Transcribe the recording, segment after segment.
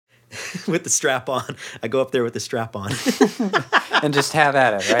with the strap on. I go up there with the strap on. And just have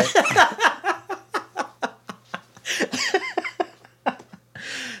at it, right?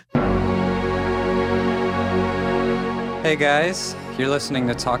 Hey guys, you're listening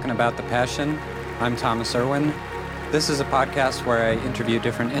to Talking About the Passion. I'm Thomas Irwin. This is a podcast where I interview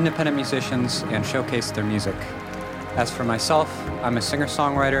different independent musicians and showcase their music. As for myself, I'm a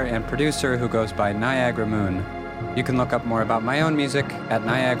singer-songwriter and producer who goes by Niagara Moon. You can look up more about my own music at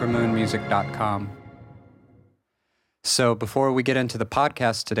niagaramoonmusic.com. So before we get into the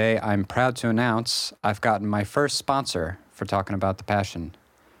podcast today, I'm proud to announce I've gotten my first sponsor for Talking About the Passion,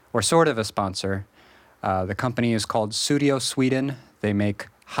 or sort of a sponsor. The company is called Studio Sweden. They make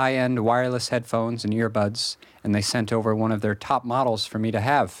high-end wireless headphones and earbuds, and they sent over one of their top models for me to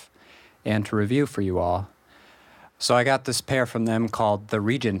have and to review for you all. So I got this pair from them called the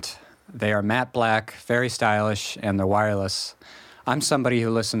Regent. They are matte black, very stylish, and they're wireless. I'm somebody who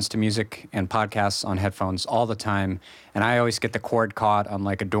listens to music and podcasts on headphones all the time, and I always get the cord caught on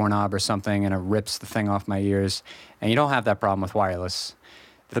like a doorknob or something, and it rips the thing off my ears, and you don't have that problem with wireless.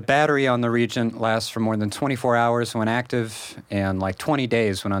 The battery on the Regent lasts for more than 24 hours when active and like 20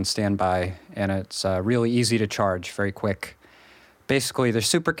 days when on standby, and it's really easy to charge, very quick. Basically, they're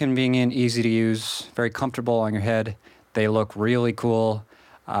super convenient, easy to use, very comfortable on your head. They look really cool,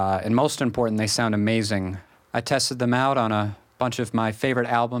 and most important, they sound amazing. I tested them out on a bunch of my favorite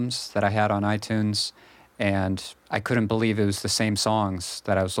albums that I had on iTunes, and I couldn't believe it was the same songs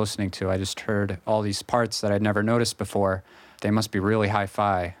that I was listening to. I just heard all these parts that I'd never noticed before. They must be really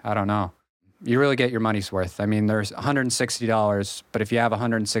hi-fi. I don't know. You really get your money's worth. I mean, there's $160, but if you have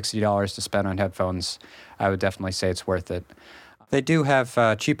 $160 to spend on headphones, I would definitely say it's worth it. They do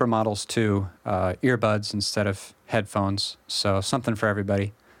have cheaper models too, earbuds instead of headphones, so something for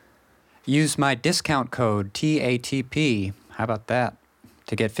everybody. Use my discount code TATP, how about that,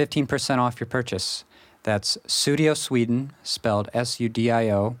 to get 15% off your purchase. That's Studio Sweden, spelled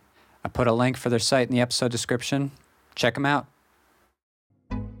S-U-D-I-O. I put a link for their site in the episode description. Check them out.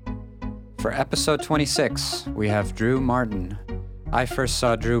 For episode 26, we have Drew Martin. I first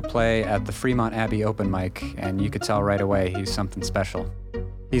saw Drew play at the Fremont Abbey open mic, and you could tell right away he's something special.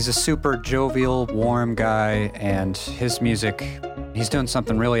 He's a super jovial, warm guy, and his music, he's doing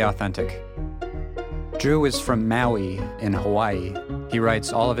something really authentic. Drew is from Maui in Hawaii. He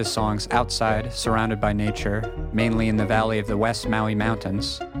writes all of his songs outside, surrounded by nature, mainly in the valley of the West Maui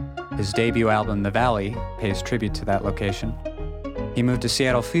Mountains. His debut album, The Valley, pays tribute to that location. He moved to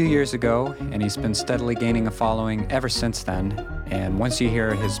Seattle a few years ago, and he's been steadily gaining a following ever since then. And once you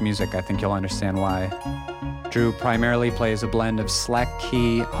hear his music, I think you'll understand why. Drew primarily plays a blend of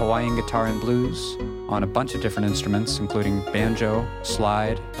slack-key Hawaiian guitar and blues on a bunch of different instruments, including banjo,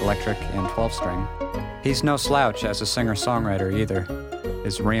 slide, electric, and 12-string. He's no slouch as a singer-songwriter either.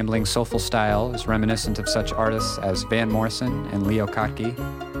 His rambling, soulful style is reminiscent of such artists as Van Morrison and Leo Kottke.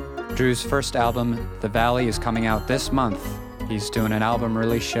 Drew's first album, The Valley, is coming out this month. He's doing an album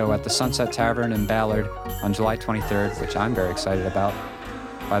release show at the Sunset Tavern in Ballard on July 23rd, which I'm very excited about.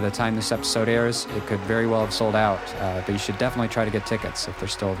 By the time this episode airs, it could very well have sold out, but you should definitely try to get tickets if they're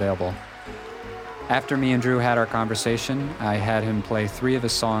still available. After me and Drew had our conversation, I had him play 3 of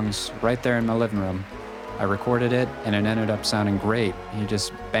his songs right there in my living room. I recorded it, and it ended up sounding great. He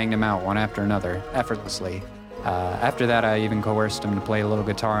just banged them out one after another, effortlessly. After that, I even coerced him to play a little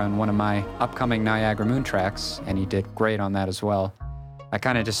guitar on one of my upcoming Niagara Moon tracks, and he did great on that as well. I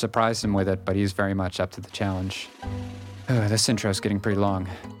kind of just surprised him with it, but he's very much up to the challenge. This intro's getting pretty long.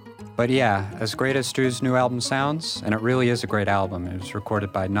 But yeah, as great as Drew's new album sounds, and it really is a great album, it was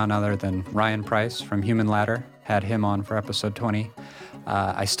recorded by none other than Ryan Price from Human Ladder, had him on for episode 20.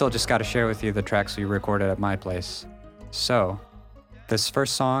 I still just got to share with you the tracks we recorded at my place. So, this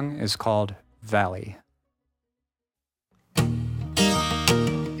first song is called Valley.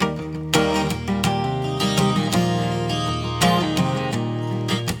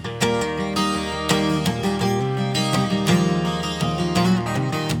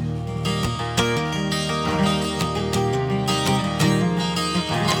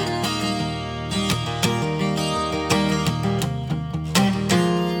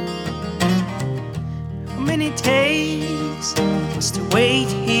 Wait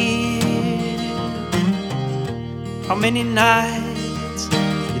here. How many nights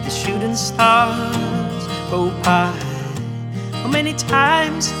did the shooting stars go by? How many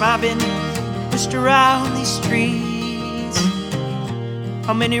times have I been pushed around these streets?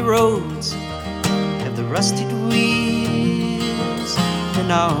 How many roads have the rusted wheels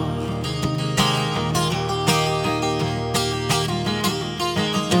been on?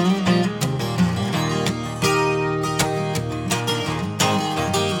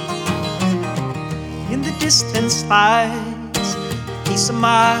 distance lies a piece of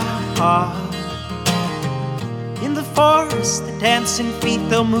my heart. In the forest, the dancing feet,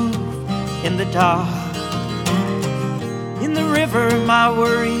 they'll move in the dark. In the river, my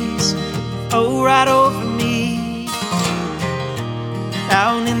worries flow right over me.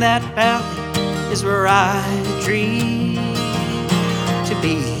 Down in that valley is where I dream to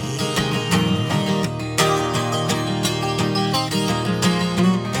be.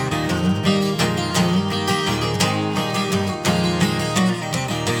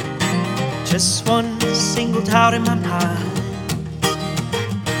 Just one single doubt in my mind,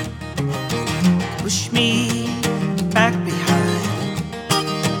 push me back behind.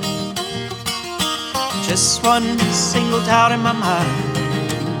 Just one single doubt in my mind,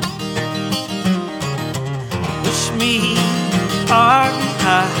 push me far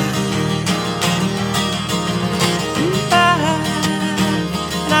behind.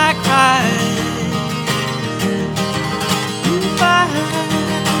 And I cried.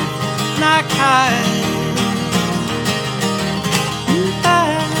 And I cried.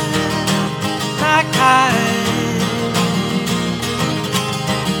 And I cried.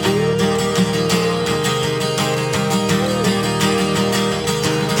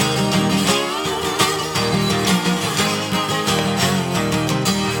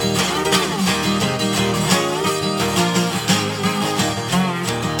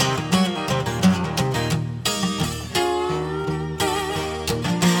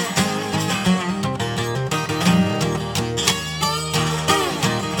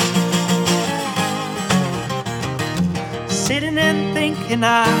 Sitting and thinking,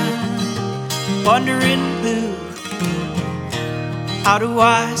 I'm wondering blue. How do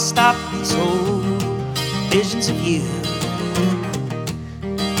I stop these old visions of you?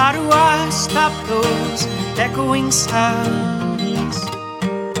 How do I stop those echoing sounds?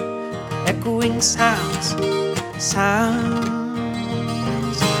 Echoing sounds, sounds,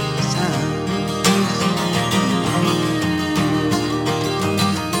 sounds.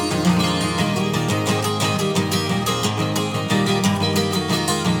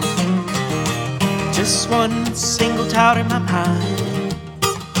 Just one single doubt in my mind,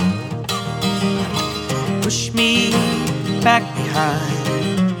 push me back behind.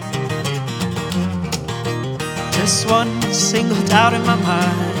 Just one single doubt in my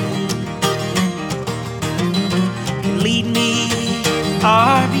mind, lead me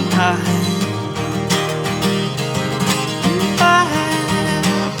far behind.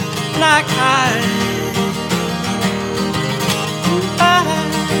 And I cried.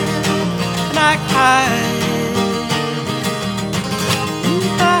 And I cried.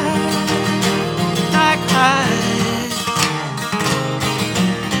 I cried.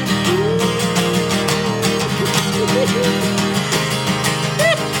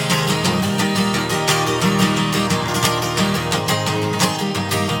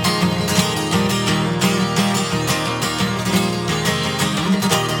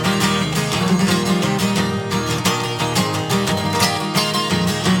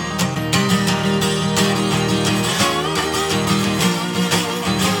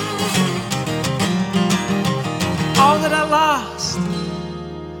 All that I lost, I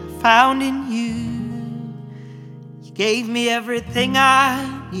found in you. You gave me everything I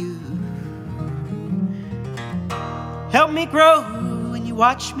knew. Help me grow and you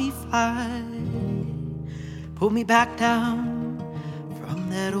watch me fly. Pull me back down from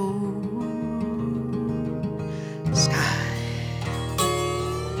that old sky.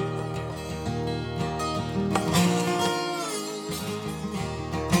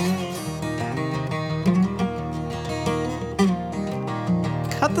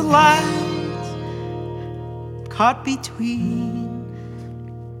 Cut the lines, caught between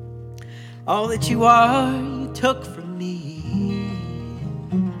all that you are, you took from me.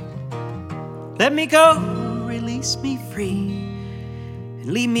 Let me go, release me free, and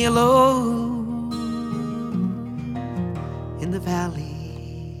leave me alone in the valley.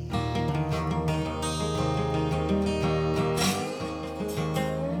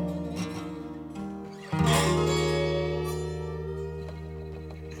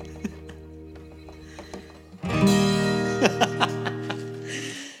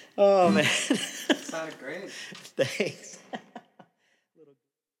 Oh man. Sounded great. Thanks.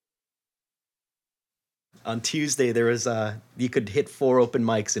 On Tuesday there was you could hit 4 open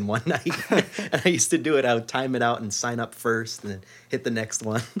mics in one night. And I used to do it. I would time it out and sign up first and then hit the next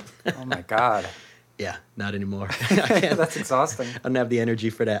one. Oh my God. Yeah, not anymore. I can't, That's exhausting. I don't have the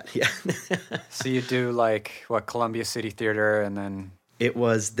energy for that. Yeah. So you do like what, Columbia City Theater, and then There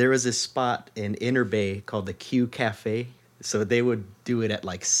was a spot in Inner Bay called the Q Cafe. So they would do it at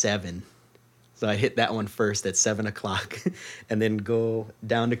like 7. So I hit that one first at 7 o'clock, and then go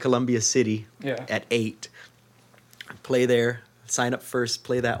down to Columbia City at 8. Play there, sign up first,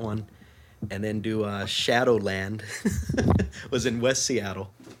 play that one, and then do Shadowland. Was in West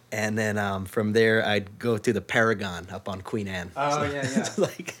Seattle, and then from there I'd go to the Paragon up on Queen Anne. Oh, so, yeah. it's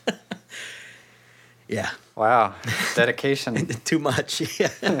like, yeah. Wow, dedication. Too much.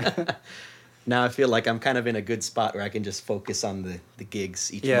 Yeah. Now I feel like I'm kind of in a good spot where I can just focus on the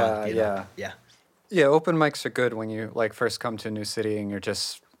gigs each month. You know? Yeah. Yeah, open mics are good when you like first come to a new city and you're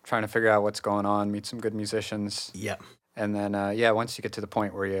just trying to figure out what's going on, meet some good musicians. Yeah. And then, once you get to the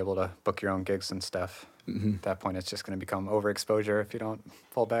point where you're able to book your own gigs and stuff, at that point it's just going to become overexposure if you don't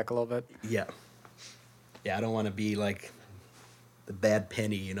pull back a little bit. Yeah. Yeah, I don't want to be like the bad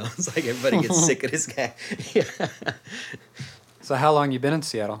penny, you know? It's like everybody gets sick of this guy. Yeah. So how long you been in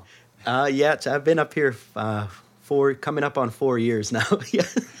Seattle? Yeah, I've been up here coming up on 4 years now. Yeah.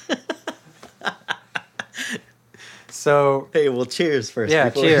 So Hey, well, cheers first. yeah,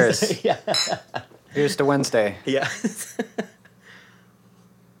 cheers. Yeah. Here's to Wednesday. Yeah.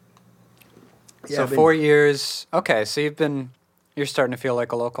 So 4 years. Okay, so you're starting to feel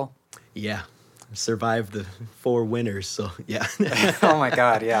like a local? Yeah. Survived the 4 winters, so yeah. Oh my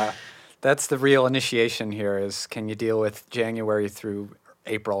God, yeah. That's the real initiation here is can you deal with January through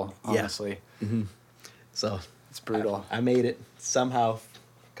April, honestly. Yeah. So it's brutal. I made it somehow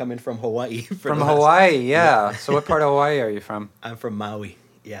coming from Hawaii. From Hawaii, yeah. So what part of Hawaii are you from? I'm from Maui,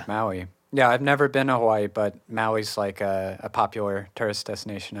 yeah. Maui. Yeah, I've never been to Hawaii, but Maui's like a popular tourist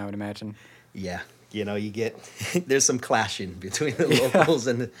destination, I would imagine. Yeah. You know, there's some clashing between the locals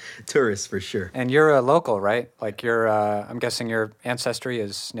and the tourists for sure. And you're a local, right? Like I'm guessing your ancestry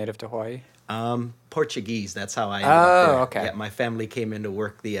is native to Hawaii? Portuguese, that's how I ended up there. Okay. Yeah, my family came in to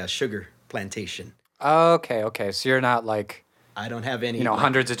work the sugar plantation. Okay. So you're not like, I don't have any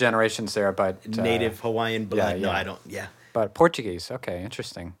hundreds of generations there, but... native Hawaiian blood. yeah. No, I don't, yeah. But Portuguese, okay,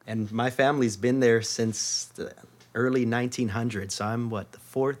 interesting. And my family's been there since the early 1900s, so I'm, the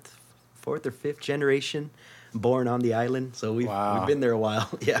fourth or fifth generation born on the island, so we've been there a while.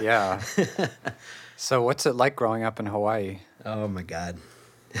 Yeah. Yeah. So what's it like growing up in Hawaii? Oh, my God.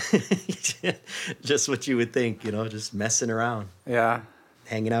 Just what you would think, just messing around. Yeah.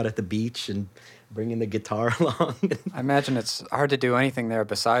 Hanging out at the beach and bringing the guitar along. I imagine it's hard to do anything there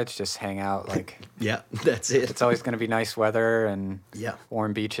besides just hang out. Like, yeah, that's it. It's always going to be nice weather and yeah,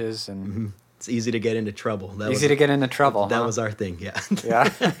 warm beaches, and it's easy to get into trouble. To get into trouble. That was our thing. Yeah. Yeah.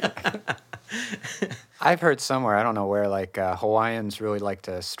 I've heard somewhere, I don't know where, like Hawaiians really like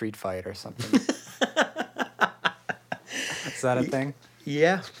to street fight or something. Is that a thing?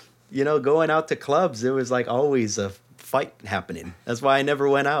 Yeah. Going out to clubs, there was like always a fight happening. That's why I never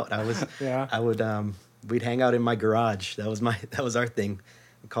went out. I would we'd hang out in my garage. That was our thing.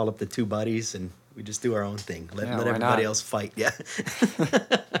 We'd call up the 2 buddies and we just do our own thing. Let everybody else fight. Yeah.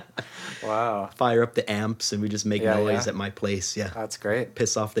 Wow. Fire up the amps and we just make noise at my place. Yeah. That's great.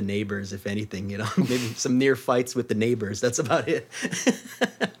 Piss off the neighbors, if anything, maybe some near fights with the neighbors. That's about it.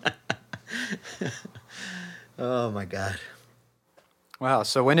 Oh my God. Wow.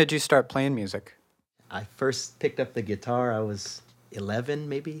 So when did you start playing music? I first picked up the guitar, I was 11,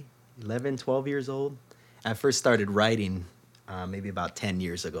 12 years old. I first started writing maybe about 10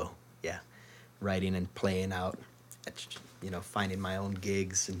 years ago. Yeah, writing and playing out, finding my own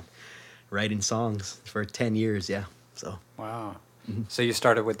gigs and writing songs for 10 years, yeah. So. Wow. So you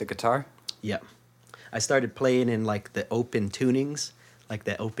started with the guitar? Yeah. I started playing in like the open tunings, like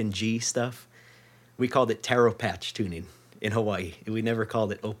the open G stuff. We called it taro patch tuning. In Hawaii, we never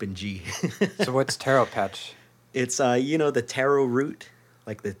called it open G. So what's taro patch? It's the taro root,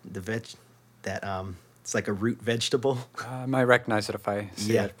 like the veg, that it's like a root vegetable. I might recognize it if I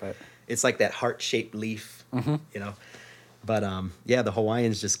see it, but it's like that heart-shaped leaf, But the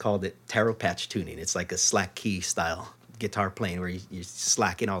Hawaiians just called it taro patch tuning. It's like a slack key style guitar playing where you're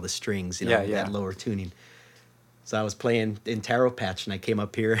slacking all the strings, that lower tuning. So I was playing in taro patch, and I came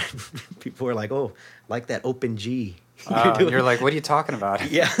up here, and people were like, "Oh, like that open G." You're like, what are you talking about?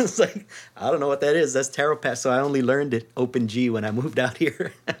 Yeah, it's like, I don't know what that is. That's taro patch. So I only learned it open G when I moved out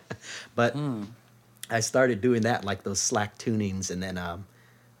here. But I started doing that, like those slack tunings. And then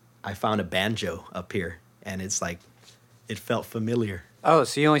I found a banjo up here. And it's like, it felt familiar. Oh,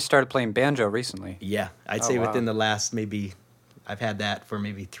 so you only started playing banjo recently? Yeah, I'd say within the last I've had that for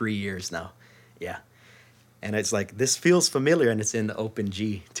maybe 3 years now. Yeah. And it's like, this feels familiar. And it's in the open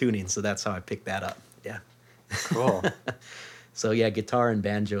G tuning. So that's how I picked that up. Yeah. Cool. So yeah, guitar and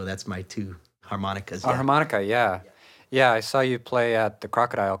banjo, that's my 2 harmonicas. Oh, harmonica, yeah. Yeah, I saw you play at the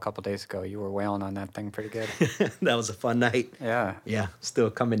Crocodile a couple days ago. You were wailing on that thing pretty good. That was a fun night. Yeah. Yeah, still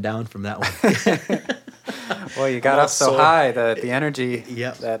coming down from that one. Well, you got up so high, the energy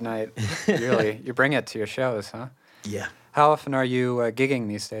Yep. that night. Really, you bring it to your shows, huh? Yeah. How often are you gigging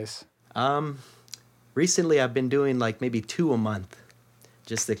these days? Recently, I've been doing like maybe 2 a month,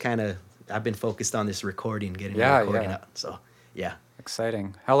 just to kind of. I've been focused on this recording, getting the recording out. So, yeah.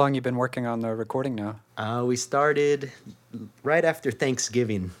 Exciting. How long you been working on the recording now? We started right after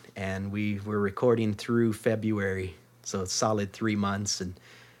Thanksgiving, and we were recording through February, so it's solid 3 months. And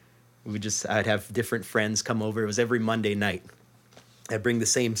I'd have different friends come over. It was every Monday night. I'd bring the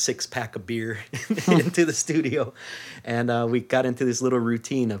same 6-pack of beer into the studio, and we got into this little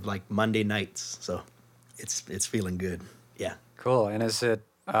routine of like Monday nights. So it's feeling good. Yeah. Cool. And is it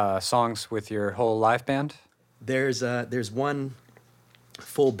songs with your whole live band? There's one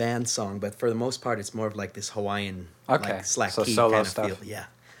full band song, but for the most part, it's more of like this Hawaiian, like slack key solo kind of stuff. feel. Yeah,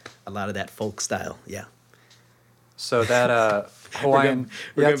 a lot of that folk style. Yeah. So that Hawaiian,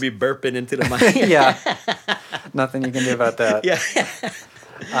 we're gonna be burping into the mic. Yeah, nothing you can do about that. Yeah.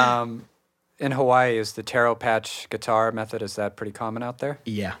 In Hawaii, is the taro patch guitar method? Is that pretty common out there?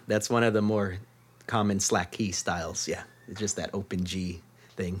 Yeah, that's one of the more common slack key styles. Yeah, it's just that open G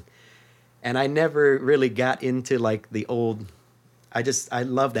thing, and I never really got into like the old. I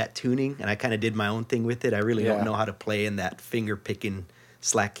love that tuning, and I kind of did my own thing with it. I really don't know how to play in that finger picking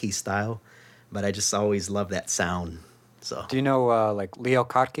slack key style, but I just always love that sound. So. Do you know like Leo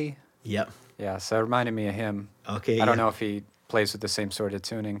Kottke? Yep. Yeah, so it reminded me of him. Okay. I don't know if he plays with the same sort of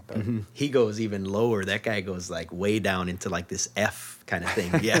tuning, but he goes even lower. That guy goes like way down into like this F kind of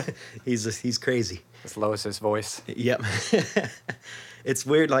thing. Yeah, he's crazy. As low as his voice. Yep. It's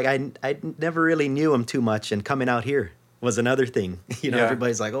weird. Like I never really knew him too much, and coming out here was another thing.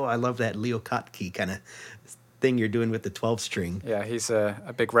 Everybody's like, oh, I love that Leo Kottke kind of thing you're doing with the 12-string. Yeah, he's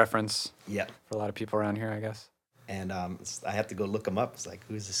a big reference. Yeah. For a lot of people around here, I guess. And I have to go look him up. It's like,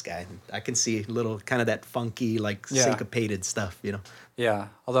 who's this guy? And I can see a little kind of that funky, like syncopated stuff, Yeah,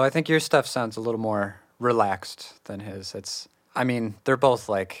 although I think your stuff sounds a little more relaxed than his. I mean, they're both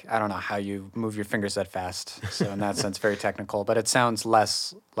like, I don't know how you move your fingers that fast. So in that sense, very technical. But it sounds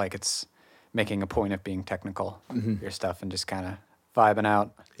less like it's making a point of being technical, your stuff, and just kind of vibing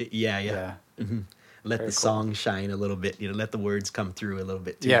out. Yeah. Mm-hmm. Let very the song shine a little bit, let the words come through a little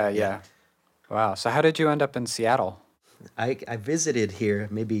bit too. Yeah. Wow. So how did you end up in Seattle? I visited here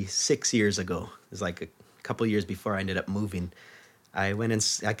maybe 6 years ago. It was like a couple years before I ended up moving. I went and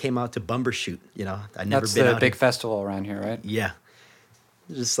I came out to Bumbershoot. I'd never been out. That's the big festival around here, right? Yeah.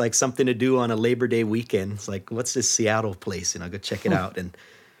 Just like something to do on a Labor Day weekend. It's like, what's this Seattle place? Go check it out. And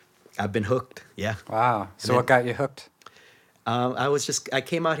I've been hooked. Yeah. Wow. So what got you hooked? I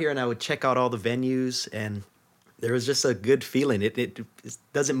came out here and I would check out all the venues, and there was just a good feeling. It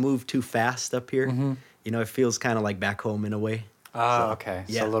doesn't move too fast up here. Mm-hmm. It feels kind of like back home in a way. Oh, okay.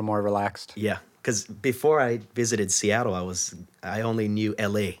 Yeah. So a little more relaxed. Yeah. Because before I visited Seattle, I only knew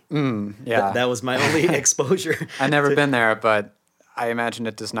L.A. Yeah. That was my only exposure. I've never been there, but I imagine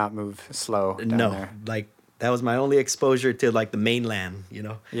it does not move slow down there. Like that was my only exposure to like the mainland,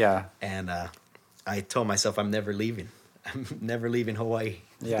 Yeah. And I told myself I'm never leaving. I'm never leaving Hawaii.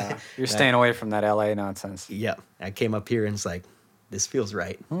 Yeah. You're staying away from that LA nonsense. Yeah. I came up here and it's like, this feels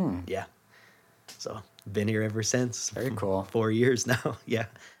right. Yeah. So been here ever since. Very cool. 4 years now. Yeah.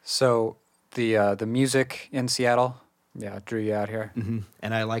 So the music in Seattle, drew you out here. Mm-hmm.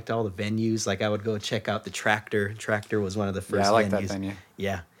 And I liked all the venues. Like I would go check out the Tractor. Tractor was one of the first venues. Yeah, I like that venue.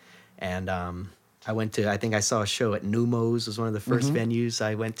 Yeah. And I think I saw a show at Numo's, was one of the first venues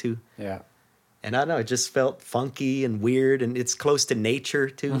I went to. Yeah. And I don't know, it just felt funky and weird, and it's close to nature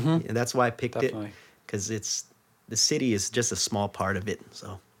too. And that's why I picked it, because the city is just a small part of it.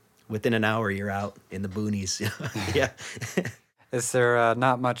 So within an hour, you're out in the boonies. Yeah. Is there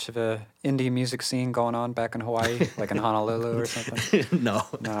not much of a indie music scene going on back in Hawaii, like in Honolulu or something? No,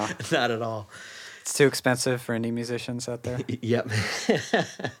 not at all. It's too expensive for indie musicians out there? Yep.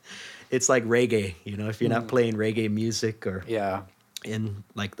 It's like reggae, if you're not playing reggae music or in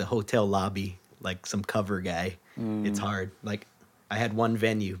like the hotel lobby, like some cover guy, it's hard. Like I had one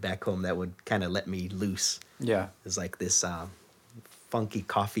venue back home that would kind of let me loose. Yeah. It's like this funky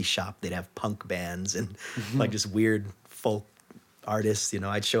coffee shop. They'd have punk bands and like just weird folk artists.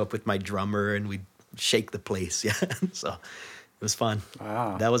 I'd show up with my drummer and we'd shake the place. Yeah. So it was fun.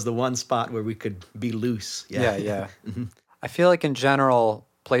 Wow. That was the one spot where we could be loose. Yeah. I feel like in general,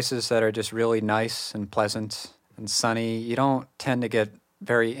 places that are just really nice and pleasant and sunny, you don't tend to get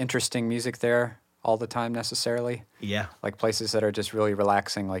very interesting music there all the time necessarily. Yeah. Like places that are just really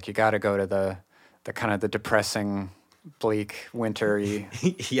relaxing, like you got to go to the kind of the depressing bleak, wintry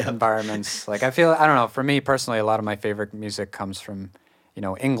Yep. environments. Like I don't know, for me personally, a lot of my favorite music comes from,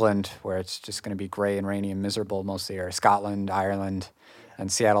 England, where it's just going to be gray and rainy and miserable mostly, or Scotland, Ireland,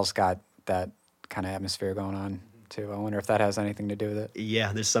 and Seattle's got that kind of atmosphere going on too. I wonder if that has anything to do with it.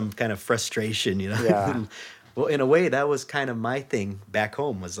 Yeah, there's some kind of frustration, Yeah. Well, in a way, that was kind of my thing back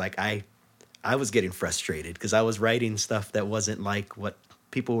home, was like I was getting frustrated because I was writing stuff that wasn't like what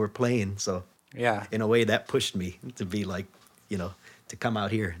people were playing. So Yeah. in a way, that pushed me to be like, to come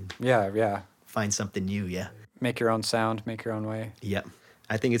out here and Yeah. find something new. Yeah. Make your own sound, make your own way. Yep.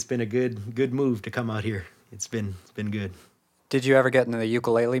 I think it's been a good move to come out here. It's been good. Did you ever get into the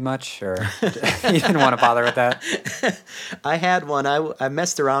ukulele much, or you didn't want to bother with that? I had one. I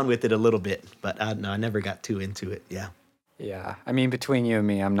messed around with it a little bit, but no, I never got too into it. Yeah. Yeah, I mean, between you and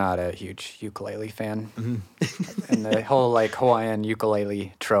me, I'm not a huge ukulele fan, and the whole like Hawaiian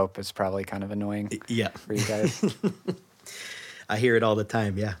ukulele trope is probably kind of annoying. Yeah. For you guys. I hear it all the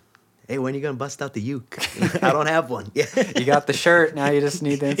time. Yeah. Hey, when are you gonna bust out the uke? I don't have one. Yeah. You got the shirt. Now you just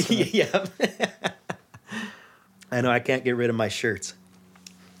need the instrument. Yeah. I know I can't get rid of my shirts.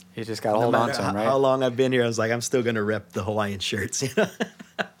 You just got to hold on to them, right? How long I've been here, I was like, I'm still gonna rep the Hawaiian shirts.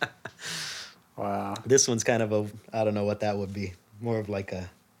 Wow. This one's kind of I don't know what that would be. More of like a,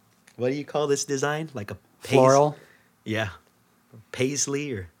 what do you call this design? Like a Floral. Yeah.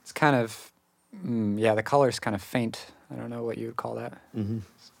 Paisley or. It's kind of, yeah, the color's kind of faint. I don't know what you would call that. Mm-hmm.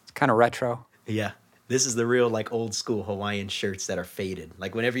 It's kind of retro. Yeah. This is the real like old school Hawaiian shirts that are faded.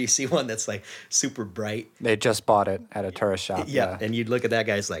 Like whenever you see one that's like super bright. They just bought it at a tourist shop. Yeah. And you'd look at that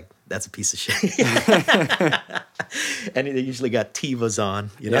guy's like, that's a piece of shit. And they usually got Tevas on,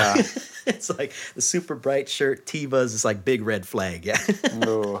 Yeah. It's like the super bright shirt, Tevas is like big red flag. Yeah.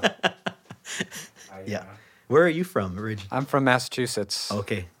 Ooh. Yeah. Where are you from originally? I'm from Massachusetts.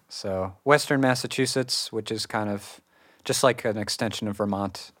 Okay. So Western Massachusetts, which is kind of just like an extension of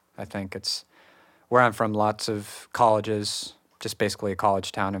Vermont, I think. It's where I'm from, lots of colleges, just basically a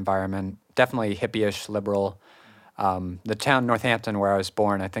college town environment. Definitely hippie-ish, liberal. The town Northampton, where I was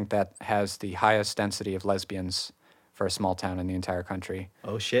born, I think that has the highest density of lesbians for a small town in the entire country.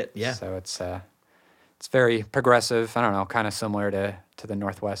 Oh shit! Yeah. So it's very progressive. I don't know, kind of similar to the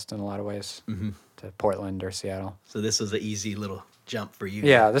Northwest in a lot of ways, to Portland or Seattle. So this was an easy little jump for you.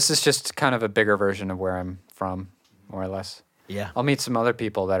 Yeah, this is just kind of a bigger version of where I'm from, more or less. Yeah. I'll meet some other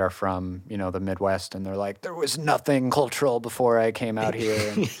people that are from, the Midwest, and they're like, there was nothing cultural before I came out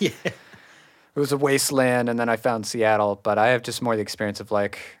here. And Yeah. it was a wasteland, and then I found Seattle. But I have just more the experience of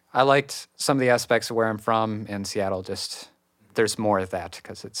like, I liked some of the aspects of where I'm from, and Seattle just, there's more of that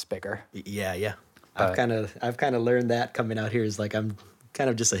because it's bigger. Yeah, yeah. I've kind of learned that coming out here is like I'm kind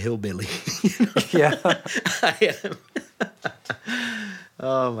of just a hillbilly. Yeah. I am.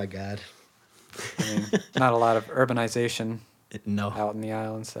 Oh my God. I mean, not a lot of urbanization No. out in the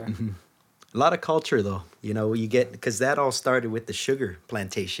islands there. A lot of culture though. You get, because that all started with the sugar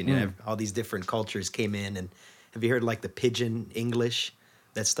plantation. All these different cultures came in, and have you heard like the pidgin English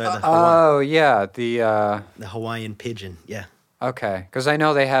that started Oh, yeah, the Hawaiian pidgin? Yeah. okay, because I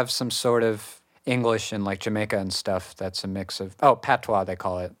know they have some sort of English in like Jamaica and stuff that's a mix of, patois they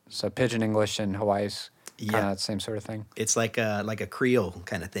call it. So pidgin English in Hawaii's kind of the same sort of thing. It's like a Creole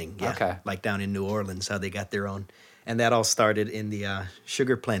kind of thing. Yeah. Okay. Like down in New Orleans, how they got their own. And that all started in the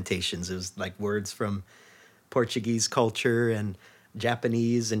sugar plantations. It was like words from Portuguese culture and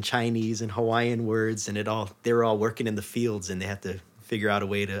Japanese and Chinese and Hawaiian words, and they were all working in the fields, and they had to figure out a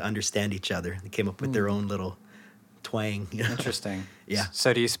way to understand each other. They came up with their own little twang. Interesting. Yeah.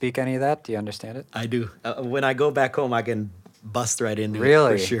 So do you speak any of that? Do you understand it? I do. When I go back home, I can bust right into it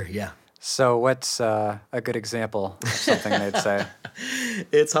Really? for sure. Yeah. So what's a good example of something they'd say?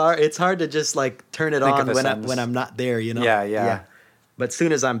 It's hard to just like turn it Think on of a sentence. when I'm not there, Yeah. But as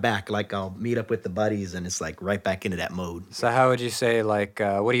soon as I'm back, like I'll meet up with the buddies, and it's like right back into that mode. So how would you say, like,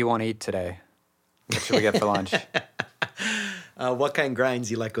 what do you want to eat today? What should we get for lunch? What kind of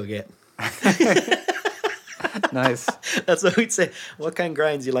grinds you like go get? Nice. That's what we'd say. What kind of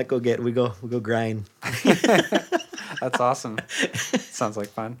grinds you like go get? We go grind. That's awesome. Sounds like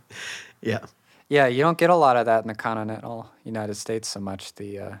fun. Yeah. Yeah, you don't get a lot of that in the continental United States so much.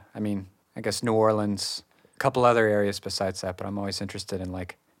 I guess New Orleans, a couple other areas besides that, but I'm always interested in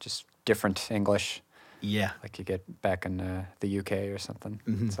like just different English. Yeah. Like you get back in the UK or something.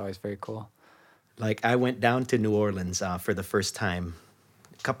 It's always very cool. Like I went down to New Orleans for the first time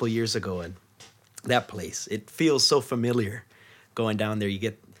a couple years ago, and that place, it feels so familiar going down there.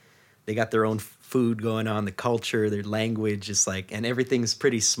 They got their own food going on, the culture, their language is like, and everything's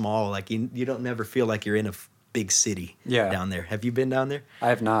pretty small. Like you don't never feel like you're in big city Yeah. down there. Have you been down there? I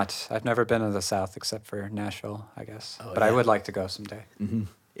have not. I've never been to the South except for Nashville, I guess. Oh, but I yeah. would like to go someday.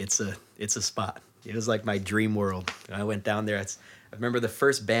 It's a spot. It was like my dream world. I went down there. I remember the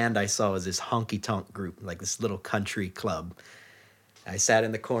first band I saw was this honky tonk group, like this little country club. I sat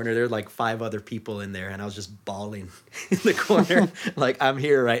in the corner. There were like 5 other people in there, and I was just bawling in the corner, like I'm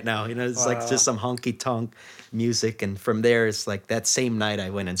here right now. You know, it's like just some honky tonk music. And from there, it's like that same night I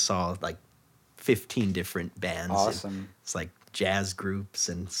went and saw like 15 different bands. Awesome. It's like jazz groups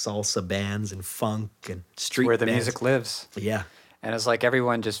and salsa bands and funk and street Where the bands. music lives. Yeah. And it's like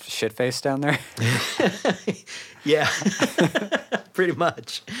everyone just shit-faced down there. Yeah, pretty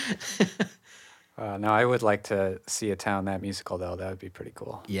much. No, I would like to see a town that musical, though. That would be pretty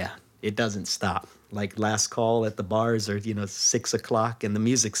cool. Yeah, it doesn't stop. Like last call at the bars are, 6 o'clock and the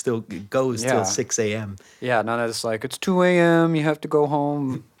music still goes till 6 a.m. Yeah, none of this like, it's 2 a.m., you have to go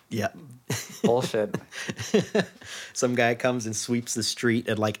home. Yeah. Bullshit. Some guy comes and sweeps the street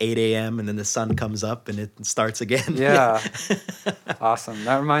at like 8 a.m. and then the sun comes up and it starts again. Yeah. Awesome.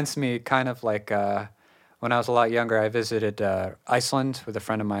 That reminds me kind of like when I was a lot younger, I visited Iceland with a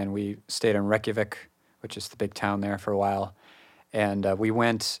friend of mine. We stayed in Reykjavik, which is the big town there, for a while. And we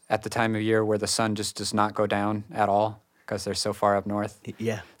went at the time of year where the sun just does not go down at all because they're so far up north.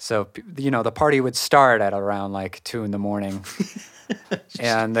 Yeah. So, the party would start at around like 2 a.m.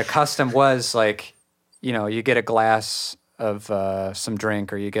 And the custom was like, you get a glass of some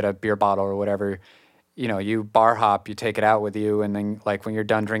drink or you get a beer bottle or whatever, you bar hop, you take it out with you. And then like when you're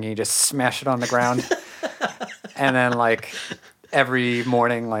done drinking, you just smash it on the ground. And then like every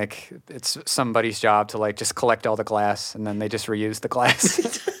morning, like it's somebody's job to like just collect all the glass and then they just reuse the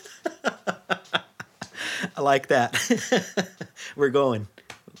glass. I like that. We're going.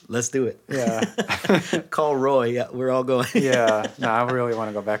 Let's do it. Yeah. Call Roy. Yeah, we're all going. Yeah. No, I really want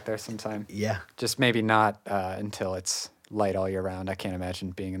to go back there sometime. Yeah. Just maybe not until it's light all year round. I can't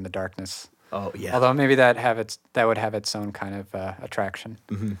imagine being in the darkness. Oh, yeah. Although maybe that would have its own kind of attraction.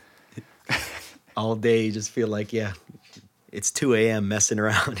 Mm-hmm. All day you just feel like, it's 2 a.m. messing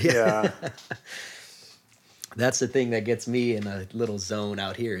around. Yeah. That's the thing that gets me in a little zone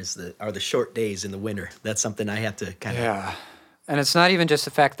out here are the short days in the winter. That's something I have to kind of... Yeah. And it's not even just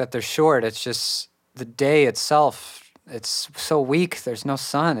the fact that they're short. It's just the day itself. It's so weak. There's no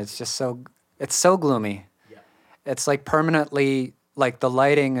sun. It's just it's so gloomy. Yeah. It's like permanently, like the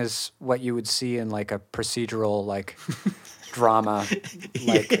lighting is what you would see in like a procedural, like drama,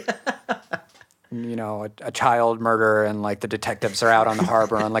 like, a child murder and like the detectives are out on the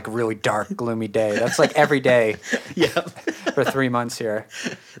harbor on like a really dark, gloomy day. That's like every day. Yeah. For 3 months here.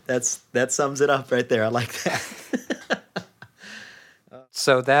 That sums it up right there. I like that.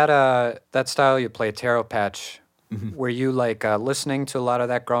 So that style you play, Taro Patch, mm-hmm. Were you like listening to a lot of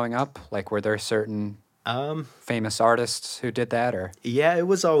that growing up? Like were there certain famous artists who did that, or? Yeah, it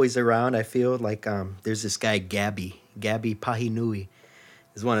was always around. I feel like there's this guy Gabby Pahinui.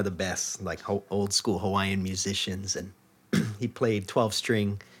 He's one of the best like old school Hawaiian musicians, and he played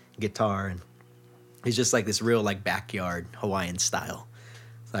 12-string guitar, and he's just like this real like backyard Hawaiian style.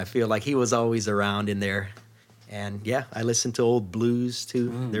 So I feel like he was always around in there. And yeah, I listened to old blues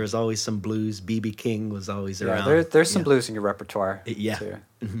too. There was always some blues. B.B. King was always around. There's some blues in your repertoire. Yeah. Too.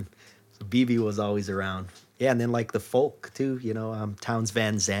 Mm-hmm. So B.B. was always around. Yeah, and then like the folk too, Townes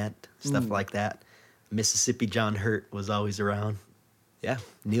Van Zandt, stuff like that. Mississippi John Hurt was always around. Yeah,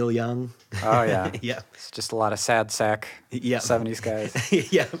 Neil Young. Oh yeah. Yeah. It's just a lot of sad sack 70s guys.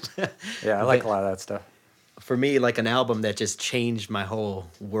 Yeah. Yeah, I like a lot of that stuff. For me, like an album that just changed my whole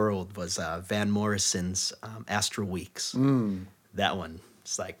world was Van Morrison's Astral Weeks. That one,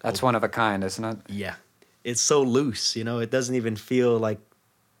 it's like... That's one of a kind, isn't it? Yeah. It's so loose, it doesn't even feel like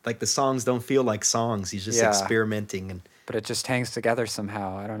the songs don't feel like songs. He's just experimenting. But it just hangs together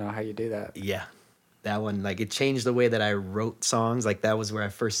somehow. I don't know how you do that. Yeah. That one, like, it changed the way that I wrote songs. Like, that was where I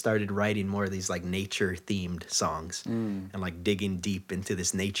first started writing more of these, like, nature-themed songs. And, like, digging deep into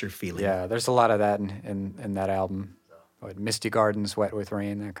this nature feeling. Yeah, there's a lot of that in that album. Misty Gardens, Wet with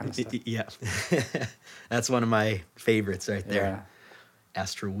Rain, that kind of stuff. Yeah. That's one of my favorites right there. Yeah.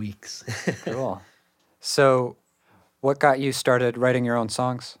 Astral Weeks. Cool. So, what got you started writing your own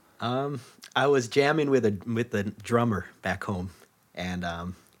songs? I was jamming with a drummer back home. And,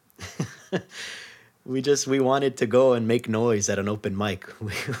 we wanted to go and make noise at an open mic.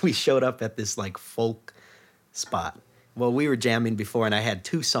 We showed up at this like folk spot. Well, we were jamming before, and I had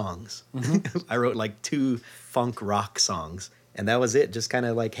 2 songs. Mm-hmm. I wrote like 2 funk rock songs, and that was it. Just kind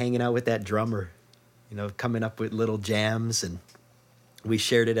of like hanging out with that drummer, coming up with little jams, and we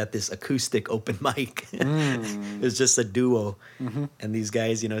shared it at this acoustic open mic. It was just a duo, and these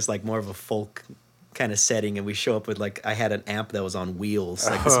guys, it's like more of a folk kind of setting, and we show up with like, I had an amp that was on wheels,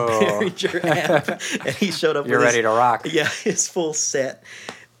 like this Behringer amp, and he showed up. You're with ready to rock. Yeah, his full set,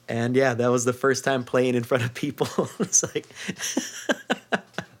 and yeah, that was the first time playing in front of people. It's like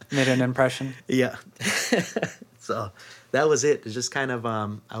made an impression. Yeah, so that was it. It's just kind of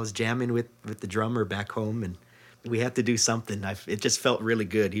I was jamming with the drummer back home, and we had to do something. It just felt really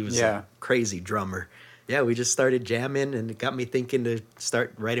good. He was a crazy drummer. Yeah, we just started jamming, and it got me thinking to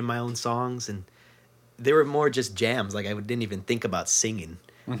start writing my own songs, and they were more just jams. Like, I didn't even think about singing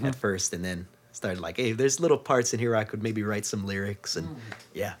at first, and then started like, hey, there's little parts in here I could maybe write some lyrics, and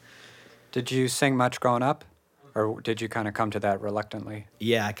yeah. Did you sing much growing up, or did you kind of come to that reluctantly?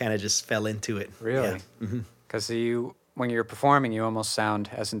 Yeah, I kind of just fell into it. Really? Because when you're performing, you almost sound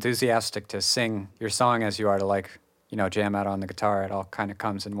as enthusiastic to sing your song as you are to, like, jam out on the guitar. It all kind of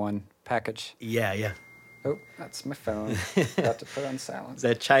comes in one package. Yeah. Oh, that's my phone. Got to put on silent. Is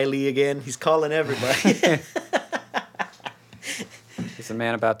that Chiley again? He's calling everybody. He's the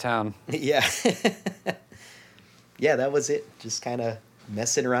man about town. Yeah. Yeah, that was it. Just kind of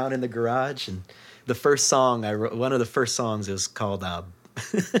messing around in the garage. And the first song I wrote, one of the first songs, it was called,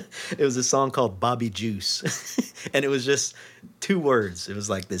 it was a song called Bobby Juice. And it was just 2 words. It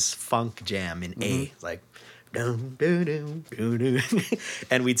was like this funk jam in A. Like, dum, dum, dum, dum, dum.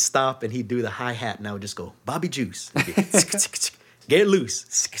 And we'd stop and he'd do the hi-hat and I would just go, Bobby Juice. Get loose.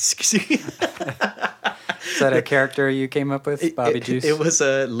 Is that a character you came up with, Bobby Juice? It was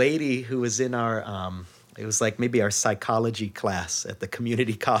a lady who was in our, it was like maybe our psychology class at the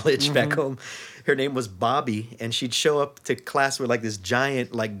community college back home. Her name was Bobby, and she'd show up to class with like this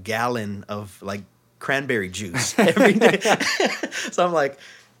giant like gallon of like cranberry juice every day. So I'm like,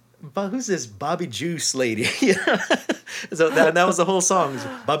 but who's this Bobby Juice lady? So that was the whole song.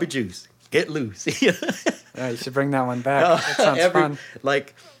 Bobby Juice, get loose. Yeah, you should bring that one back. That sounds fun.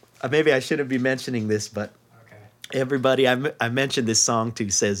 Like, maybe I shouldn't be mentioning this, but everybody I mentioned this song to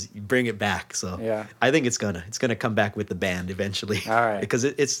says bring it back. So yeah. I think it's gonna come back with the band eventually. All right. Because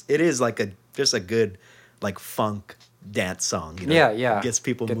it is like just a good like funk dance song. Yeah. Gets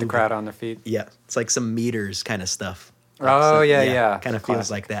people get moving. the crowd on their feet. Yeah, it's like some meters kind of stuff. Oh yeah. Kind of feels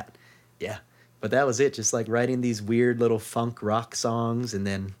like that. Yeah. But that was it, just like writing these weird little funk rock songs, and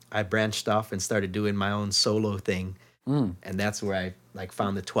then I branched off and started doing my own solo thing. And that's where I like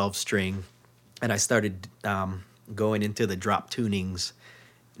found the 12-string, and I started going into the drop tunings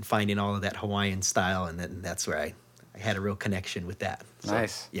and finding all of that Hawaiian style, and then that's where I had a real connection with that. So,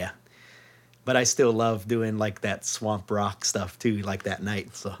 nice. Yeah. But I still love doing like that swamp rock stuff too, like that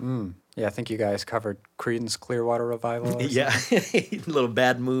night. So yeah, I think you guys covered Creedence Clearwater Revival. Yeah, little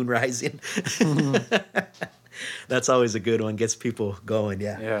Bad Moon Rising. That's always a good one. Gets people going.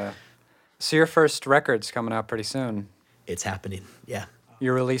 Yeah. Yeah. So your first record's coming out pretty soon. It's happening. Yeah.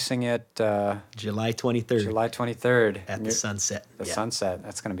 You're releasing it July 23rd. July 23rd. At the Sunset. The Sunset.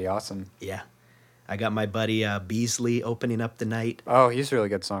 That's going to be awesome. Yeah. I got my buddy Beasley opening up the night. Oh, he's a really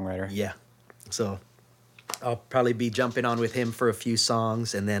good songwriter. Yeah. So I'll probably be jumping on with him for a few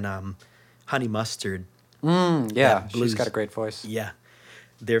songs, and then Honey Mustard. Yeah, she's got a great voice. Yeah.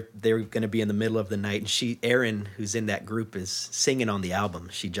 They're going to be in the middle of the night, and Erin, who's in that group, is singing on the album.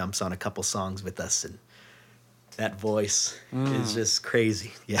 She jumps on a couple songs with us, and that voice is just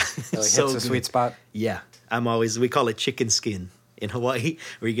crazy. Yeah. Really so hits a sweet spot. Yeah. We call it chicken skin in Hawaii,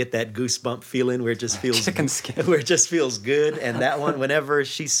 where you get that goosebump feeling where it just feels chicken skin. Where it just feels good. And that one, whenever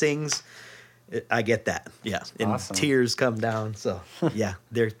she sings, I get that. Yeah. And awesome. Tears come down. So yeah,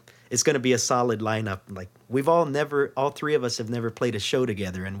 it's going to be a solid lineup. Like, all 3 of us have never played a show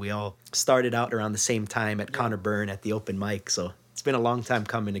together, and we all started out around the same time at Connor Byrne at the open mic. So it's been a long time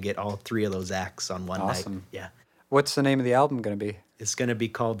coming to get all 3 of those acts on one night. Yeah. What's the name of the album going to be? It's going to be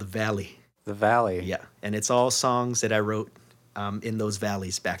called The Valley. The Valley. Yeah. And it's all songs that I wrote in those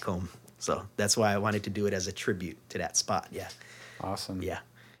valleys back home. So that's why I wanted to do it as a tribute to that spot. Yeah. Awesome. Yeah.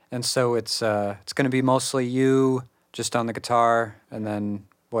 And so it's going to be mostly you just on the guitar, and then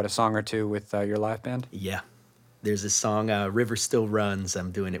a song or two with your live band? Yeah. There's this song, River Still Runs.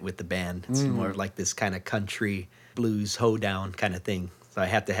 I'm doing it with the band. It's more like this kind of country blues hoedown kind of thing. So I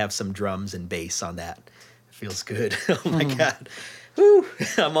have to have some drums and bass on that. It feels good. Oh my God. Woo!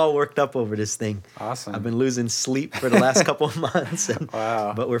 I'm all worked up over this thing. Awesome. I've been losing sleep for the last couple of months.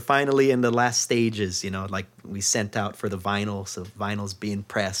 Wow. But we're finally in the last stages, like we sent out for the vinyl. So vinyl's being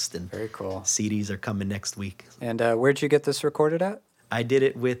pressed, and very cool. CDs are coming next week. And where'd you get this recorded at? I did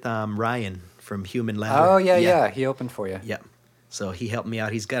it with Ryan from Human Ladder. Oh, yeah. He opened for you. Yeah. So he helped me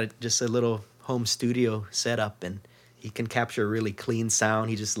out. He's got just a little home studio set up, and he can capture a really clean sound.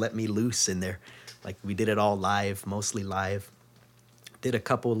 He just let me loose in there. Like, we did it all live, mostly live. Did a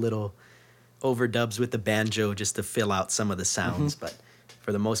couple little overdubs with the banjo just to fill out some of the sounds, but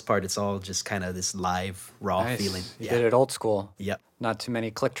for the most part, it's all just kind of this live, raw feeling. You did it old school. Yep. Not too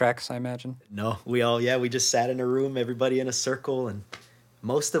many click tracks, I imagine. No, we just sat in a room, everybody in a circle, and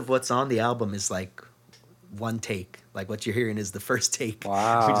most of what's on the album is like one take. Like what you're hearing is the first take.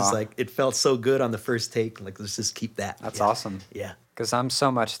 Wow. We just like, it felt so good on the first take. Like, let's just keep that. That's awesome. Yeah. Because I'm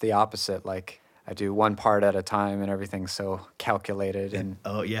so much the opposite. Like, I do one part at a time and everything's so calculated and,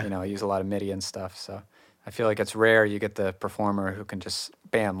 I use a lot of MIDI and stuff. So I feel like it's rare you get the performer who can just,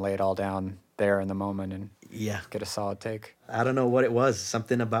 bam, lay it all down there in the moment and get a solid take. I don't know what it was.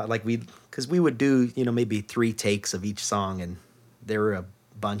 Something about, like, because we would do, maybe 3 takes of each song, and there were a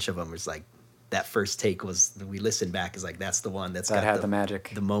bunch of them. It was like, that first take was, we listened back, is like, that's the one that had the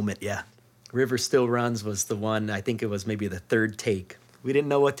magic. The moment, yeah. River Still Runs was the one, I think it was maybe the 3rd take. We didn't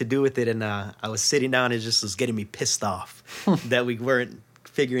know what to do with it, and I was sitting down, and it just was getting me pissed off that we weren't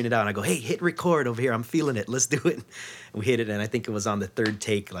figuring it out. And I go, hey, hit record over here. I'm feeling it. Let's do it. And we hit it, and I think it was on the 3rd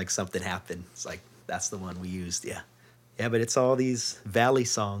take, like something happened. It's like, that's the one we used, yeah. Yeah, but it's all these valley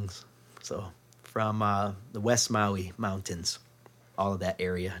songs. So from the West Maui Mountains, all of that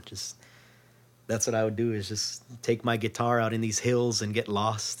area, just... That's what I would do, is just take my guitar out in these hills and get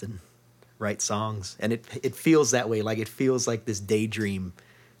lost and write songs. And it feels that way. Like, it feels like this daydream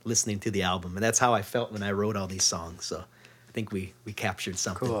listening to the album. And that's how I felt when I wrote all these songs. So I think we captured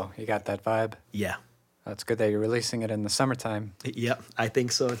something. Cool. You got that vibe? Yeah. That's good that you're releasing it in the summertime. Yep, I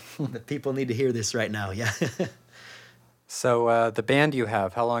think so. The people need to hear this right now, yeah. So the band you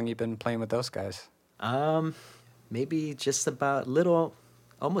have, how long you been playing with those guys? Maybe just about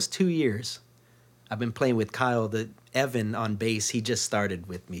almost 2 years. I've been playing with Kyle. Evan on bass, he just started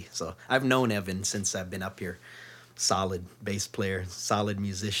with me. So I've known Evan since I've been up here. Solid bass player, solid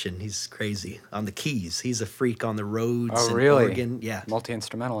musician. He's crazy. On the keys, he's a freak on the roads. Oh, really? Organ. Yeah.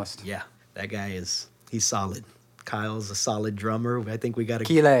 Multi-instrumentalist. Yeah, that guy he's solid. Kyle's a solid drummer. I think we got a...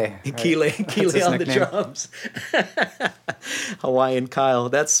 Kile. Kile on the drums. Hawaiian Kyle.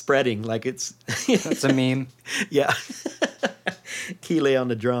 That's spreading like it's... That's a meme. Yeah. Kile on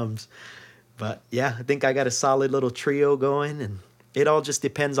the drums. But yeah, I think I got a solid little trio going, and it all just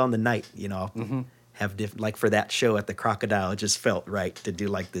depends on the night, Have like for that show at the Crocodile, it just felt right to do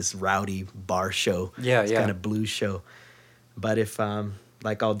like this rowdy bar show. Yeah, it's kind of blues show. But if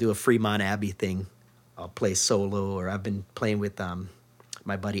like I'll do a Fremont Abbey thing, I'll play solo, or I've been playing with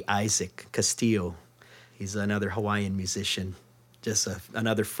my buddy Isaac Castillo. He's another Hawaiian musician. Just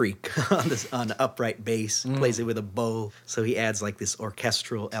another freak on the upright bass. Plays it with a bow, so he adds like this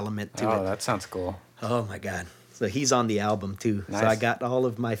orchestral element to it. Oh, that sounds cool. Oh my God! So he's on the album too. Nice. So I got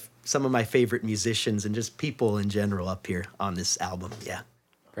some of my favorite musicians and just people in general up here on this album. Yeah.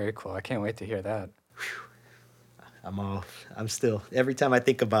 Very cool. I can't wait to hear that. I'm still, every time I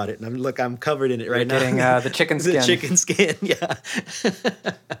think about it, and I'm covered in it right now. Getting the chicken skin. The chicken skin, yeah.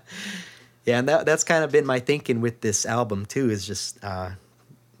 Yeah, and that's kind of been my thinking with this album too, is just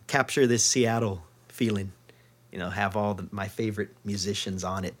capture this Seattle feeling, have all my favorite musicians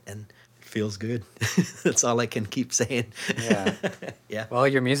on it, and it feels good. That's all I can keep saying. Yeah. Yeah. Well,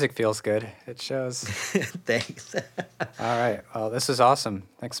 your music feels good. It shows. Thanks. All right. Well, this is awesome.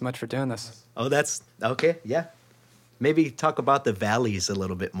 Thanks so much for doing this. Oh, that's okay. Yeah. Maybe talk about the valleys a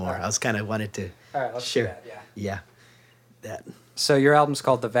little bit more. Right. I was kind of wanted to let's share. Do that, yeah. That. So your album's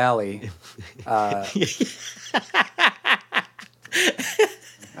called The Valley. So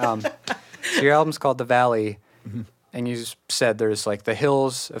your album's called The Valley, and you said there's like the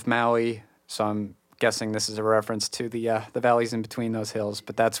hills of Maui. So I'm guessing this is a reference to the valleys in between those hills.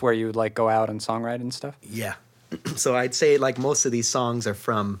 But that's where you would like go out and songwrite and stuff. Yeah. So I'd say like most of these songs are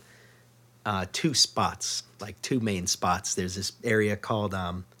from 2 spots, like 2 main spots. There's this area called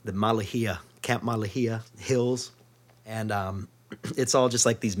the Malahia, Camp Malahia Hills, and it's all just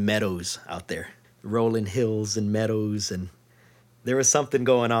like these meadows out there, rolling hills and meadows, and there was something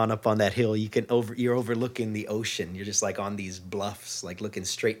going on up on that hill. You're overlooking the ocean. You're just like on these bluffs, like looking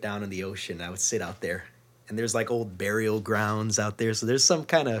straight down in the ocean. I would sit out there, and there's like old burial grounds out there, so there's some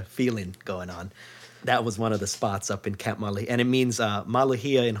kind of feeling going on. That was one of the spots up in Camp Malahia, and it means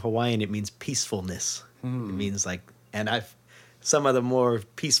Malahia in Hawaiian. It means peacefulness. It means like, and some of the more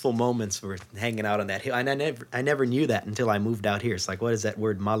peaceful moments were hanging out on that hill. And I never knew that until I moved out here. It's like, what does that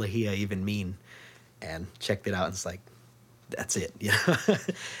word Malahia even mean? And checked it out, and it's like, that's it.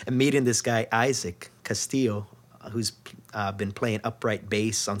 And meeting this guy, Isaac Castillo, who's been playing upright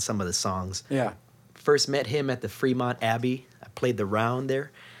bass on some of the songs. Yeah. First met him at the Fremont Abbey. I played the round there.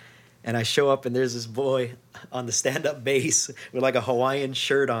 And I show up, and there's this boy on the stand-up bass with like a Hawaiian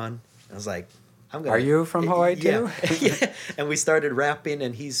shirt on. I was like, Are you from Hawaii too? Yeah. And we started rapping,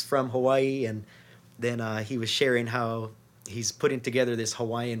 and he's from Hawaii, and then he was sharing how he's putting together this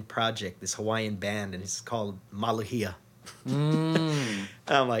Hawaiian project, this Hawaiian band, and it's called Malahia.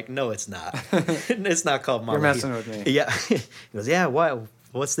 I'm like, no, it's not. It's not called Malahia. You're messing with me. Yeah. He goes, yeah, why?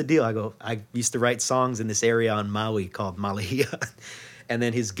 What's the deal? I go, I used to write songs in this area on Maui called Malahia. And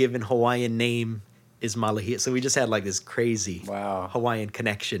then his given Hawaiian name is Malahia. So we just had like this crazy Hawaiian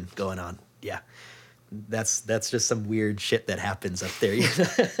connection going on. Yeah. That's just some weird shit that happens up there.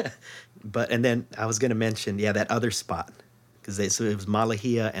 And then I was going to mention, that other spot. So it was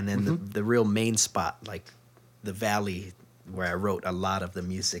Malahia, and then the real main spot, like the valley where I wrote a lot of the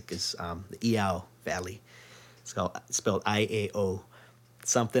music, is the Iao Valley. It's spelled I-A-O.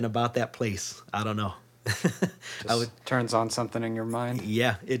 Something about that place. I don't know. Turns on something in your mind.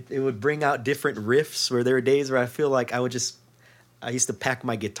 Yeah, it would bring out different riffs, where there were days where I feel like I used to pack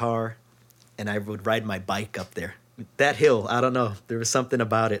my guitar and I would ride my bike up there. That hill, I don't know. There was something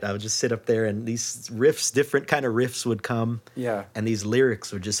about it. I would just sit up there, and these riffs, different kind of riffs would come. Yeah. And these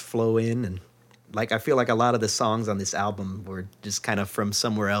lyrics would just flow in. And like, I feel like a lot of the songs on this album were just kind of from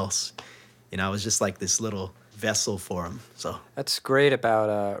somewhere else. I was just like this little vessel for them. So that's great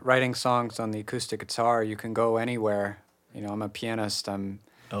about writing songs on the acoustic guitar. You can go anywhere. I'm a pianist. I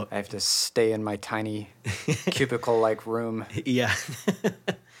have to stay in my tiny cubicle-like room. Yeah.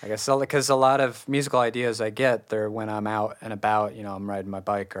 I guess because a lot of musical ideas I get, they're when I'm out and about, I'm riding my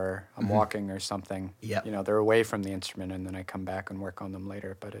bike or I'm walking or something. Yeah. They're away from the instrument, and then I come back and work on them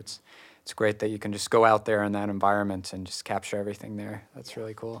later. But it's great that you can just go out there in that environment and just capture everything there. That's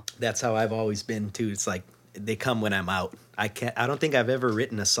really cool. That's how I've always been too. It's like they come when I'm out. I don't think I've ever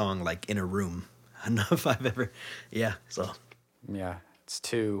written a song like in a room. I don't know if I've ever. Yeah. So. Yeah, it's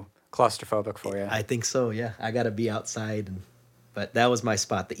too claustrophobic for you. I think so. Yeah, I got to be outside. But that was my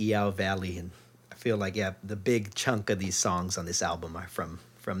spot, the Iao Valley, and I feel like the big chunk of these songs on this album are from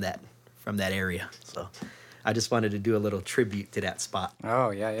that area. So I just wanted to do a little tribute to that spot. Oh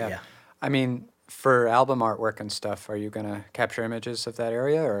yeah. I mean, for album artwork and stuff, are you gonna capture images of that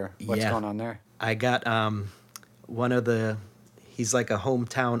area, or what's going on there? I got he's like a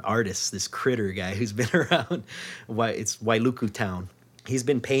hometown artist, this Critter guy who's been around. It's Wailuku town. He's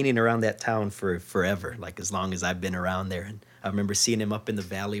been painting around that town for forever, like as long as I've been around there. And I remember seeing him up in the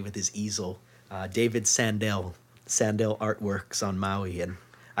valley with his easel. David Sandell Artworks on Maui. And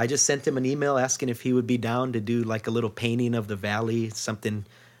I just sent him an email asking if he would be down to do like a little painting of the valley, something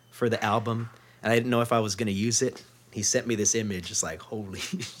for the album. And I didn't know if I was going to use it. He sent me this image. It's like, holy,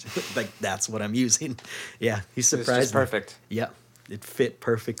 like that's what I'm using. Yeah, he surprised me. It's just perfect. Yeah, it fit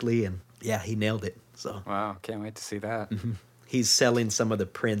perfectly. And yeah, he nailed it. So wow, can't wait to see that. Mm-hmm. He's selling some of the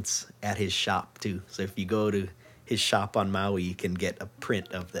prints at his shop too. So if you go to his shop on Maui, you can get a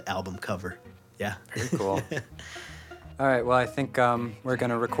print of the album cover. Yeah. Very cool. All right, well, I think we're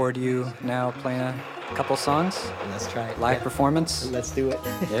going to record you now playing a couple songs. Let's try it. Live performance. Let's do it.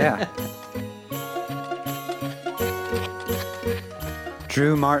 Yeah.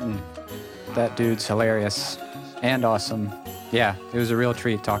 Drew Martin. That dude's hilarious and awesome. Yeah, it was a real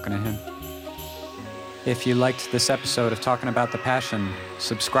treat talking to him. If you liked this episode of Talking About the Passion,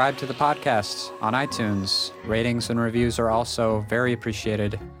 subscribe to the podcast on iTunes. Ratings and reviews are also very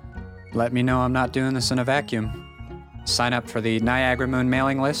appreciated. Let me know I'm not doing this in a vacuum. Sign up for the Niagara Moon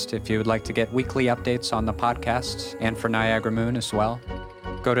mailing list if you would like to get weekly updates on the podcast and for Niagara Moon as well.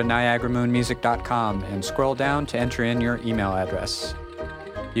 Go to niagaramoonmusic.com and scroll down to enter in your email address.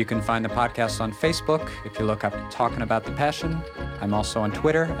 You can find the podcast on Facebook if you look up Talking About the Passion. I'm also on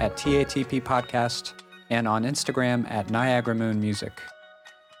Twitter at TATP Podcast and on Instagram at Niagara Moon Music.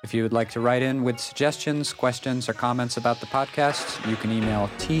 If you would like to write in with suggestions, questions, or comments about the podcast, you can email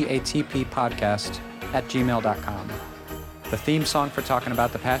tatppodcast@gmail.com. The theme song for Talking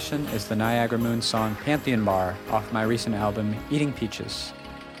About the Passion is the Niagara Moon song Pantheon Bar off my recent album Eating Peaches.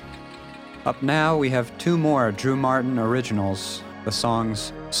 Up now, we have two more Drew Martin originals, the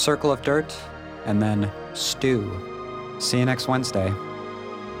songs Circle of Dirt and then Stew. See you next Wednesday.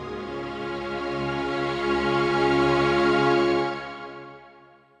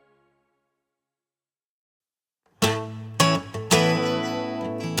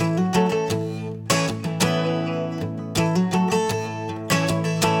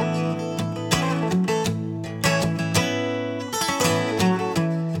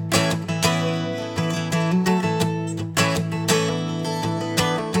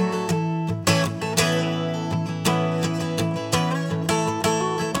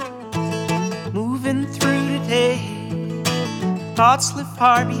 Thoughts live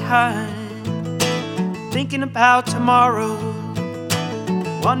far behind, thinking about tomorrow,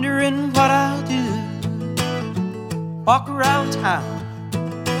 wondering what I'll do walk around town,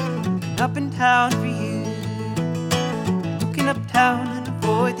 looking up and down for you, looking uptown and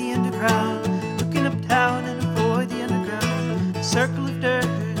avoid the underground, looking uptown and avoid the underground. Circle of dirt,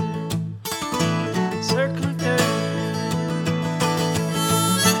 circle of dirt.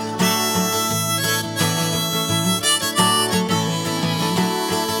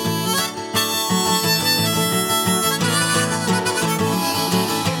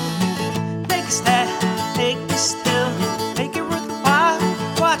 Make a stand, make me still, make it worth the while,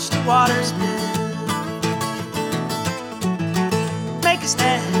 watch the waters build. Make a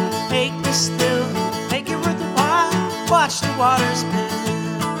stand, make me still, make it worth the while, watch the waters build.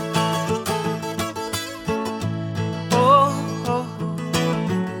 Oh, oh,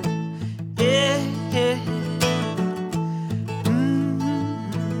 yeah, yeah.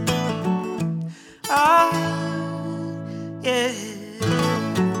 Ah, yeah.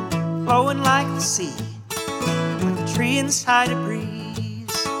 Flowing like the sea, like a tree inside a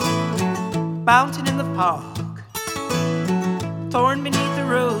breeze, mountain in the park, thorn beneath the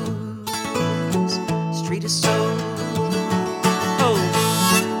rose, street is so oh.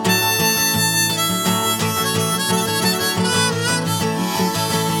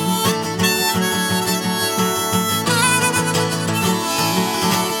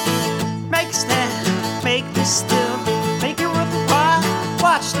 Make a stand, make me still, make it worth the while,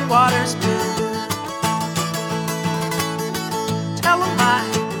 watch the waters build. Tell them I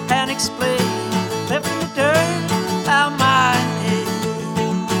can explain, left in the dirt, out my name.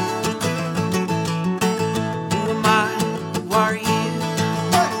 Who am I? Who are you?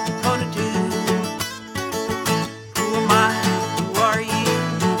 What are you gonna do? Who am I? Who are you?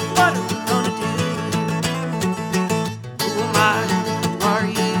 What are we gonna do? Who am I? Who are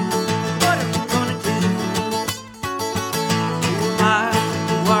you? What are we gonna do? Who am I?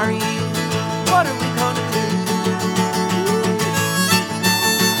 Who are you? What are we gonna do?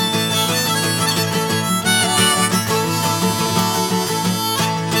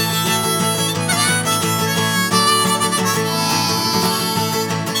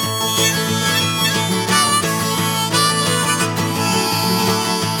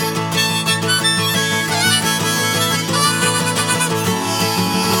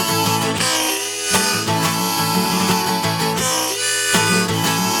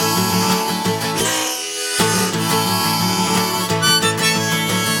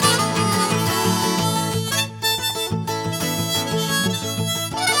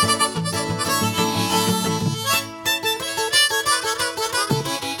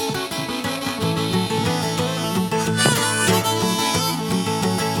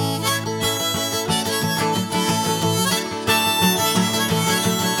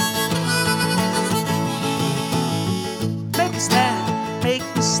 Make a stand, make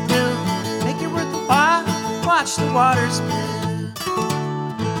me still, make it worth the while, watch the waters build.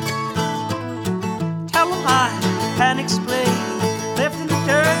 Tell them I can explain, left in the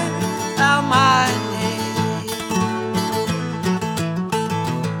dirt, out my name.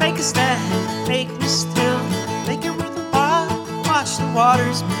 Make a stand, make me still, make it worth the while, watch the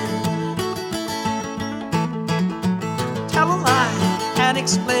waters build. Tell them I can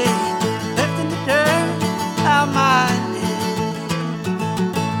explain, left in the dirt, out my name.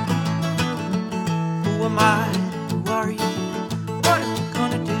 Who am I? Who are you? What are we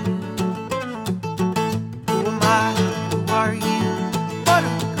gonna do? Who am I? Who are you? What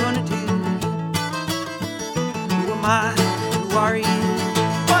are we gonna do? Who am I? Who are you?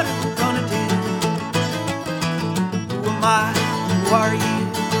 What are we gonna do? Who am I? Who are you?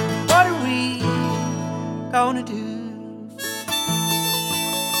 What are we gonna do?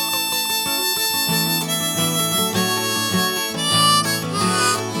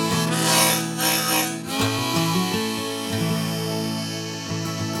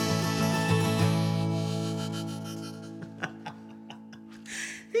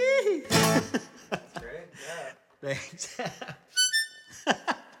 Thanks.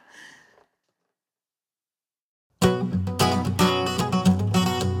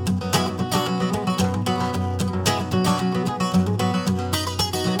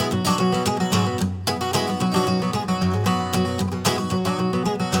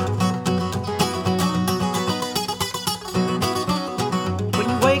 When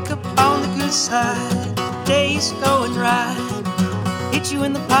you wake up on the good side, day's going right. Hit you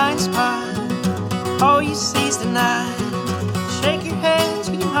in the blind spot, all you see is the night. Shake your head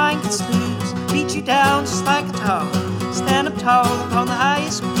till your mind gets loose, beat you down just like a dog. Stand up tall upon the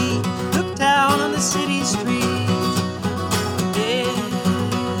highest peak, look down on the city streets. Yeah.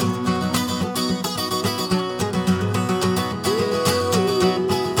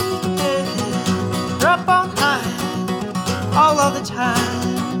 Yeah. You're up all night,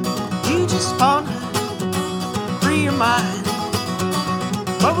 just wanna free your mind.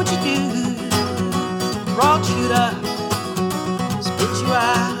 What would you do? Rock shoot up, spit you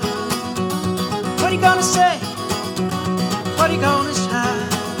out. What are you gonna say? What are you gonna shout?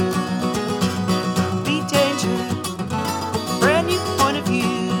 Be danger, brand new point of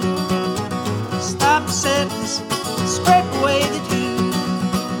view. Stop the sadness, scrape away the dew.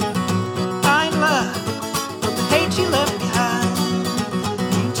 Find love from the hate you left behind.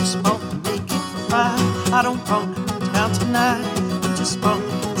 You just wanna make it right. I don't wanna go down tonight. You just wanna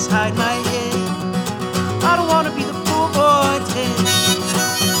get inside my head. I don't wanna be the poor boy dead.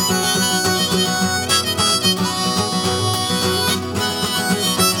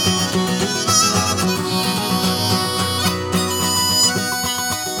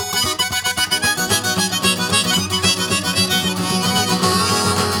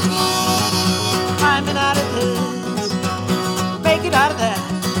 Climbing out of this, make it out of that.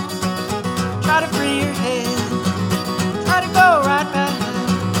 Try to free your head, try to go right back.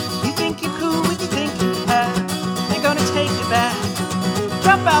 You think you're cool with your thinking hat. They're gonna take you back.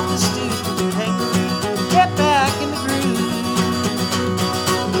 Jump out the stupid kangaroo, get back in the groove.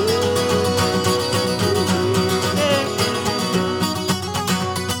 Yeah.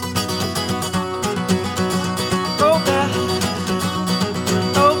 Go back,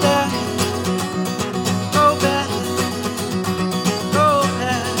 go back, go back, go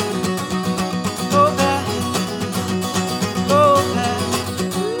back, go back, go back.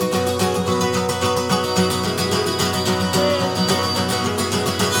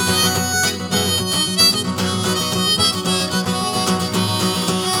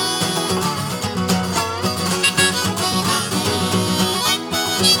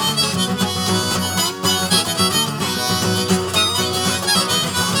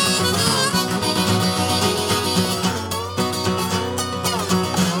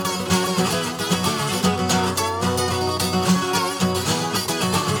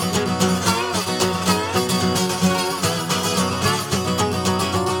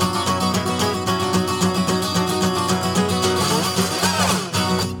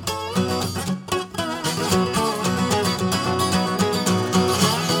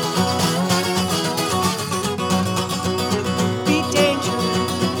 Be danger,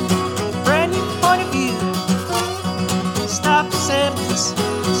 brand new point of view. Stop the sadness,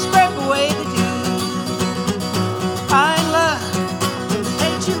 scrape away the dew. Find love from the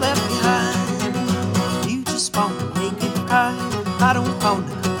hate you left behind. You just wanna make it right. I don't wanna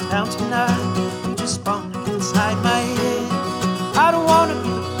go down tonight. You just wanna get inside my head. I don't wanna be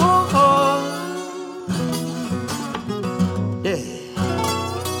the poor boy. Yeah.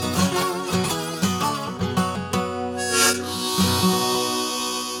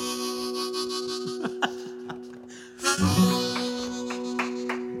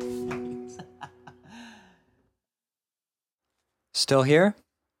 Still here?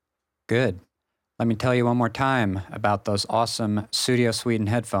 Good. Let me tell you one more time about those awesome Studio Sweden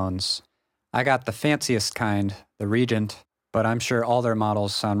headphones. I got the fanciest kind, the Regent, but I'm sure all their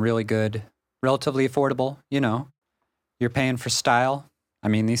models sound really good, relatively affordable, you know. You're paying for style. I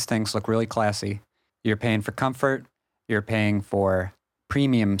mean, these things look really classy. You're paying for comfort. You're paying for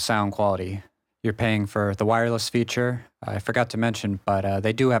premium sound quality. You're paying for the wireless feature. I forgot to mention, but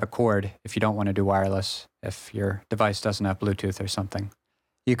they do have a cord if you don't want to do wireless, if your device doesn't have Bluetooth or something.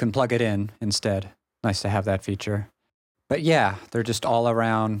 You can plug it in instead. Nice to have that feature. But yeah, they're just all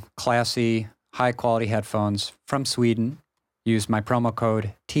around classy, high quality headphones from Sweden. Use my promo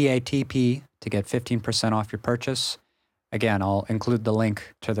code TATP to get 15% off your purchase. Again, I'll include the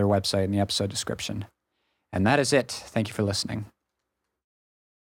link to their website in the episode description. And that is it. Thank you for listening.